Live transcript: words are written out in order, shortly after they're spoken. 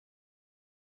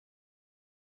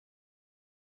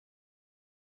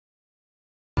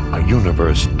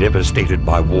universe devastated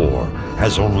by war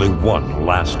has only one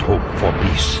last hope for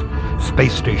peace.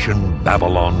 Space Station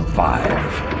Babylon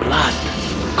 5. Blood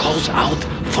calls out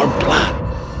for blood.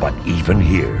 But even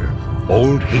here,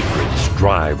 old hatreds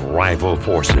drive rival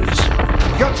forces.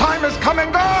 Your time has come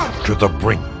and gone! To the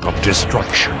brink of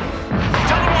destruction.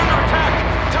 Tell them under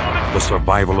attack! Tell them The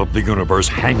survival of the universe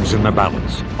hangs in the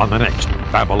balance on the next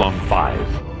Babylon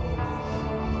 5.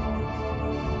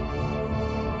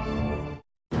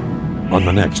 On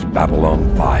the next Babylon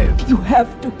 5. You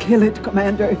have to kill it,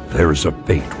 Commander. There's a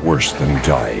fate worse than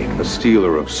dying. A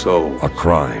stealer of souls. A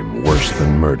crime worse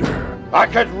than murder. I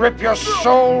could rip your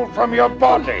soul from your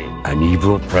body! An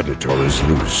evil predator is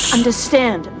loose.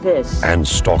 Understand this. And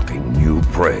stalking new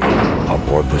prey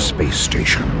aboard the space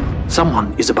station.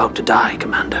 Someone is about to die,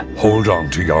 Commander. Hold on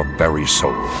to your very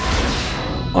soul.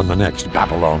 On the next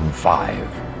Babylon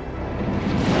 5.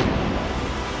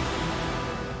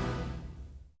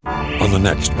 On the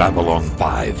next Babylon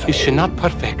 5. Is she not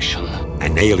perfection?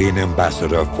 An alien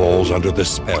ambassador falls under the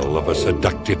spell of a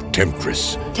seductive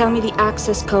temptress. Tell me the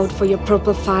access code for your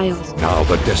purple files. Now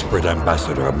the desperate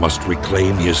ambassador must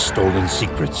reclaim his stolen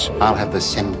secrets. I'll have the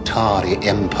Centauri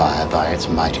Empire by its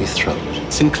mighty throat.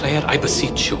 Sinclair, I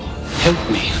beseech you, help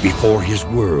me. Before his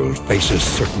world faces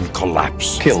certain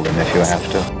collapse. Kill them if you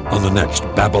have to. On the next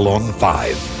Babylon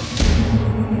 5.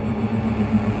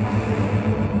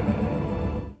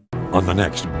 On the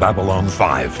next Babylon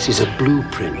 5. This is a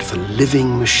blueprint for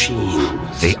living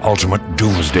machines. The ultimate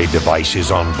doomsday device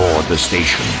is on board the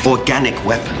station. Organic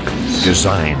weapons.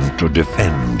 Designed to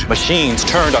defend. Machines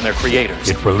turned on their creators.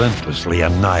 It relentlessly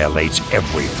annihilates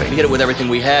everything. We hit it with everything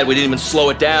we had. We didn't even slow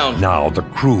it down. Now the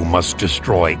crew must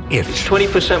destroy it. It's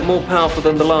 20% more powerful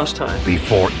than the last time.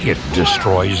 Before it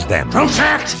destroys them.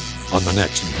 Protect! On the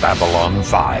next Babylon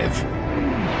 5.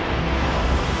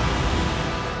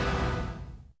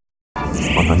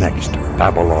 On the next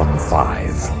Babylon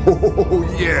 5.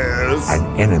 Oh, yes!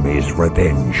 An enemy's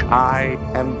revenge. I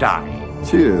am dying.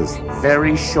 Cheers.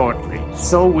 Very shortly.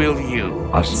 So will you.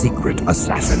 A secret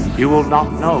assassin. You will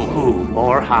not know who,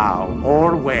 or how,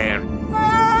 or where,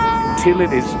 till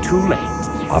it is too late.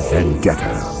 A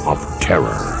vendetta of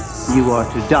terror. You are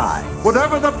to die.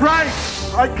 Whatever the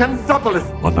price, I can double it.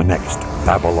 On the next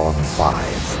Babylon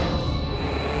 5.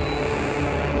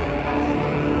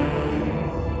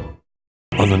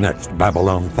 On the next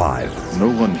Babylon 5. No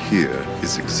one here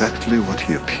is exactly what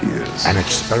he appears. An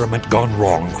experiment gone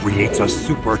wrong creates a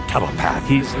super telepath.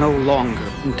 He's no longer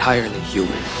entirely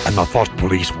human. And the Thought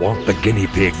Police want the guinea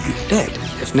pig Dead,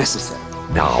 if necessary.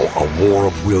 Now a war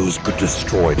of wills could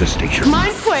destroy the station.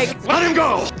 Mindquake! Let him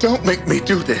go! Don't make me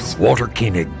do this. Walter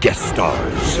Koenig guest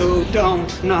stars. You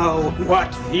don't know what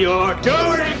you're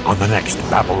doing! On the next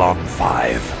Babylon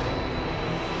 5.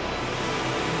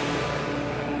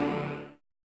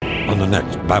 On the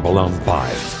next Babylon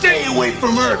 5. Stay away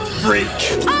from Earth, freak!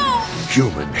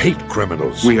 Human hate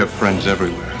criminals. We have friends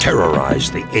everywhere. Terrorize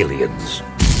the aliens.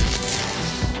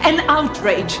 An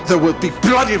outrage. There will be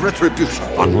bloody retribution.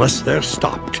 Unless they're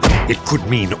stopped, it could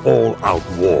mean all-out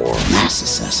war. Mass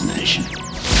assassination.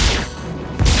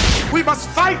 We must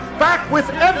fight back with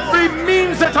every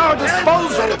means at our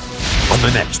disposal. On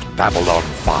the next Babylon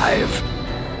 5.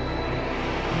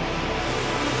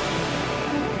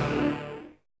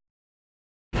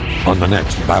 On the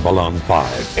next Babylon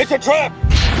 5. It's a trap!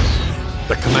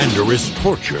 The commander is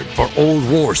tortured for old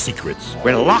war secrets.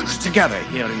 We're locked together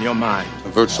here in your mind. A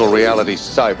virtual reality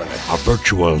cybernet. A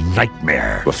virtual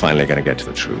nightmare. We're finally gonna get to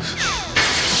the truth.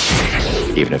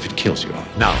 Even if it kills you.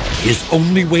 Now, his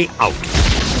only way out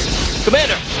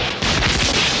Commander!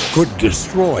 could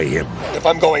destroy him. If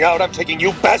I'm going out, I'm taking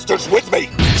you bastards with me.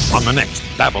 On the next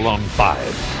Babylon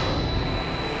 5.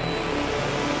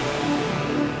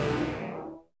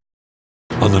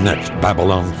 On the next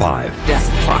Babylon 5.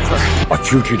 Deathfucker. A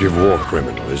fugitive war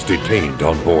criminal is detained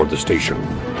on board the station.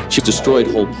 She destroyed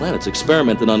whole planets,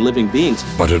 experimented on living beings.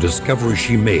 But a discovery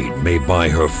she made may buy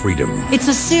her freedom. It's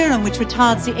a serum which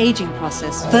retards the aging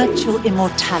process. Virtual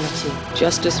immortality.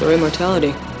 Justice or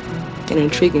immortality? An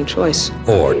intriguing choice.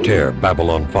 Or tear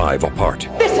Babylon 5 apart.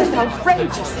 This is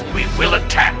outrageous. We will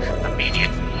attack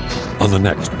immediately. On the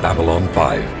next Babylon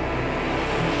 5.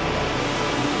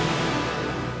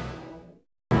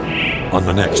 On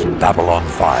the next Babylon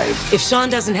 5. If Sean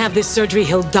doesn't have this surgery,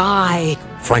 he'll die.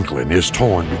 Franklin is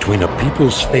torn between a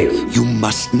people's faith You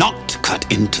must not cut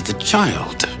into the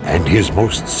child. and his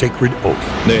most sacred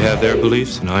oath. They have their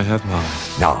beliefs and I have mine.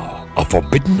 Now, a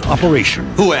forbidden operation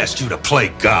Who asked you to play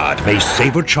God? may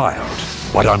save a child,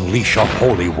 but unleash a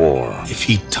holy war. If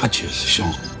he touches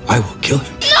Sean, I will kill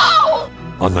him.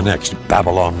 On the next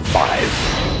Babylon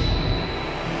 5.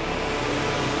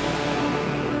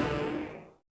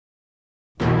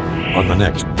 On the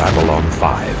next Babylon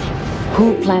 5.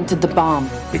 Who planted the bomb?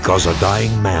 Because a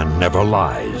dying man never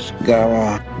lies.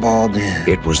 Garibaldi.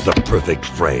 It was the perfect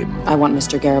frame. I want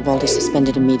Mr. Garibaldi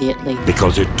suspended immediately.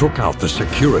 Because it took out the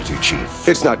security chief.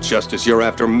 It's not justice you're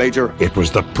after, Major. It was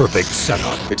the perfect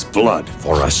setup. It's blood.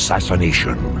 For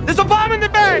assassination. There's a bomb in the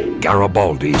bay!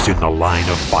 Garibaldi's in the line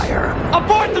of fire.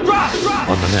 Abort the drop!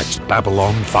 On the next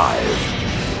Babylon 5.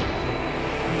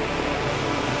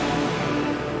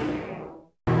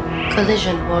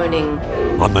 Collision warning.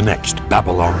 On the next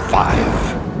Babylon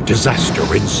 5. Disaster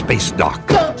in space dock.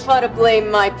 Don't try to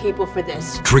blame my people for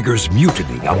this. Triggers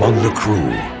mutiny among the crew.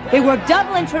 They work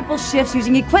double and triple shifts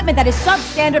using equipment that is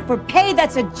substandard for pay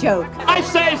that's a joke. I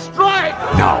say strike!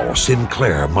 Now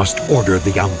Sinclair must order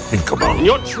the unthinkable. And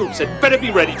your troops had better be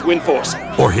ready to enforce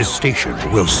it. Or his station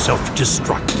will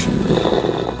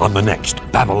self-destruct. On the next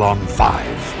Babylon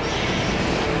 5.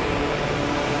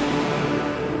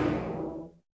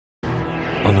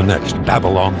 On the next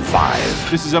Babylon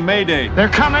 5. This is a mayday. They're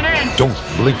coming in! Don't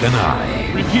blink an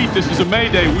eye. Repeat, this is a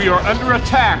mayday. We are under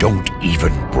attack. Don't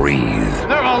even breathe.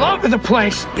 They're all over the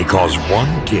place. Because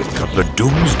one tick of the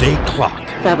doomsday clock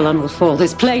Babylon will fall.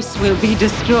 This place will be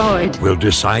destroyed. will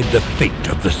decide the fate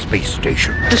of the space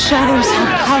station. The shadows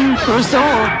have come for us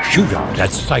all. Shootout at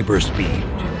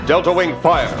cyberspeed. Delta Wing,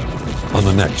 fire. On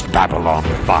the next Babylon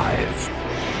 5.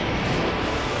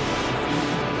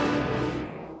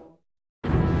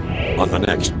 On the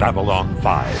next Babylon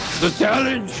 5. The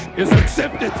challenge is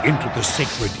accepted. Into the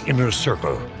sacred inner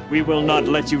circle. We will not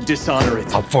let you dishonor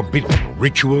it. Of forbidden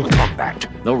ritual combat.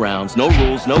 No rounds, no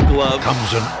rules, no gloves.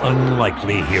 Comes an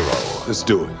unlikely hero. Let's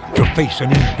do it. To face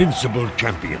an invincible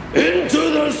champion.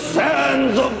 Into the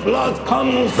sands of blood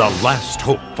comes The last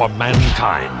hope for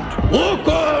mankind.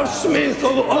 Walker Smith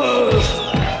of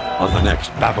Earth. On the next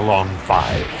Babylon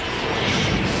 5.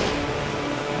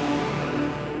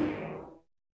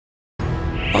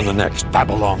 On the next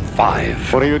Babylon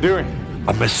 5. What are you doing?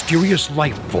 A mysterious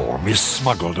life form is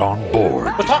smuggled on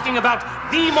board. We're talking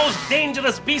about the most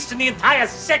dangerous beast in the entire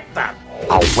sector.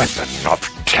 A weapon of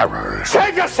terror.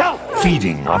 Save yourself!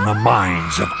 Feeding on the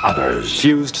minds of others.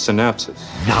 Fused synapses.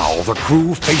 Now the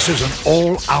crew faces an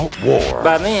all-out war.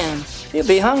 By then, you'll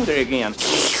be hungry again.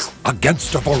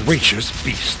 Against a voracious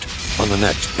beast. On the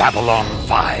next Babylon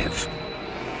 5.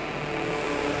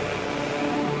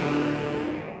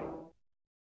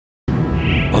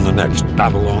 On the next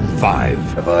Babylon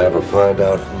 5. If I ever find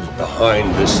out who's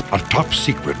behind this... A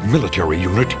top-secret military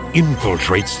unit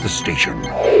infiltrates the station.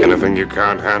 Anything you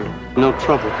can't handle? No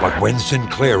trouble. But when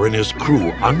Sinclair and his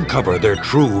crew uncover their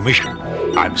true mission...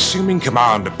 I'm assuming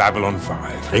command of Babylon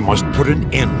 5. They must put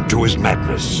an end to his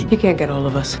madness. He can't get all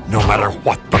of us. No matter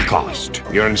what the cost.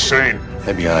 You're insane.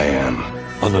 Maybe I am.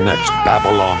 On the next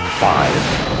Babylon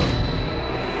 5.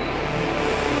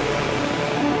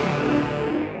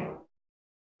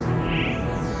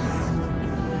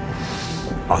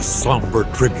 A somber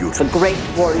tribute The great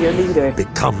warrior leader.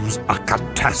 becomes a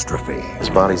catastrophe. His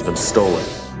body's been stolen.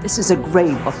 This is a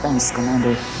grave offense,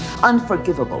 Commander.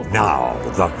 Unforgivable. Now,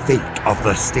 the fate of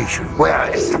the station Where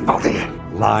is the body?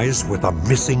 lies with a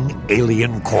missing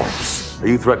alien corpse. Are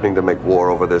you threatening to make war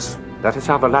over this? That is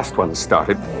how the last one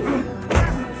started.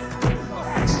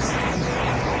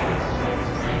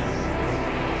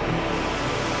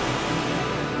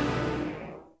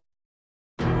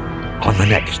 On the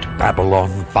next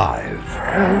Babylon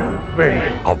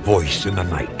 5, a voice in the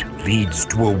night leads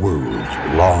to a world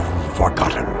long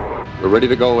forgotten. We're ready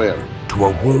to go in. To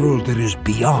a world that is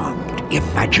beyond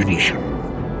imagination.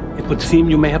 It would seem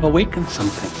you may have awakened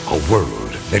something. A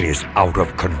world that is out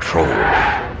of control.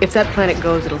 If that planet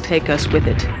goes, it'll take us with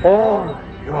it. All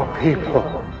your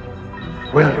people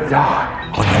will die.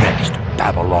 On the next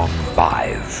Babylon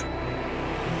 5.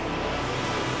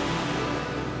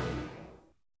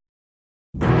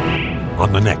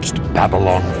 On the next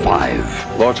Babylon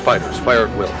 5. Launch fighters, fire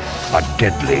at will. A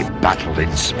deadly battle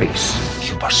in space.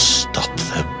 You must stop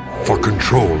them. For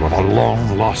control of a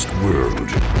long-lost world.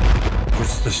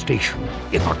 Puts the station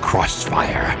in the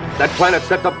crossfire. That planet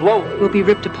set to blow. We'll be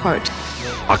ripped apart.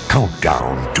 A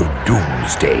countdown to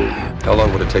doomsday. How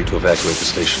long would it take to evacuate the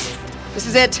station? This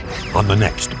is it. On the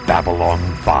next Babylon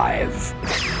 5.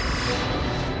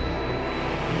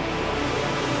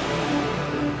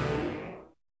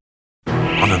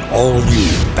 On an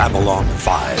all-new Babylon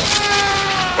 5.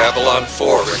 Babylon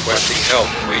 4 requesting help.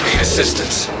 We need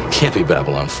assistance. Can't be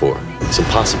Babylon 4. It's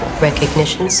impossible.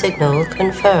 Recognition signal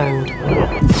confirmed.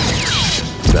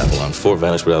 Babylon 4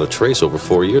 vanished without a trace over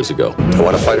 4 years ago. I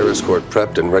want a fighter escort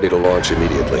prepped and ready to launch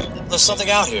immediately. There's something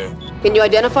out here. Can you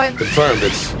identify it? Confirmed,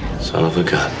 it's Son of a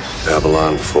gun.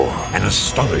 Babylon 4. An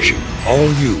astonishing,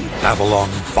 all-new Babylon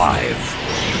 5.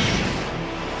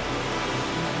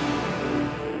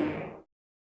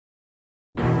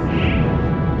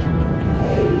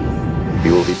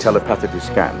 You will be telepathically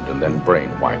scanned and then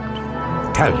brain-wiped.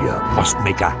 Talia must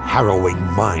make a harrowing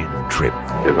mind trip.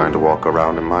 You're going to walk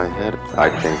around in my head?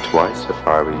 I'd think twice if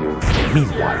I were you.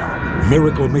 Meanwhile,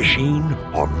 miracle machine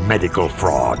or medical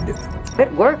fraud?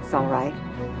 It works, all right.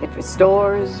 It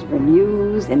restores,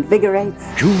 renews, invigorates.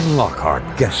 June Lockhart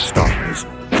guest stars.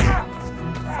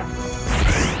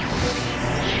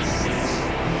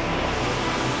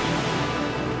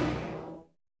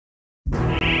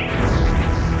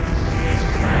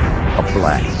 A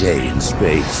black day in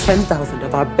space. 10,000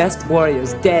 of our best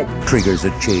warriors dead. Triggers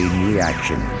a chain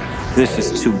reaction. This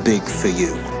is too big for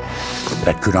you.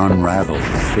 That could unravel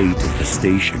the fate of the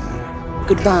station.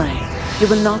 Goodbye. You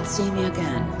will not see me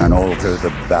again. And alter the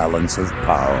balance of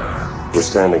power. We're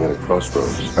standing at a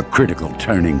crossroads. A critical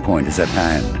turning point is at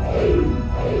hand.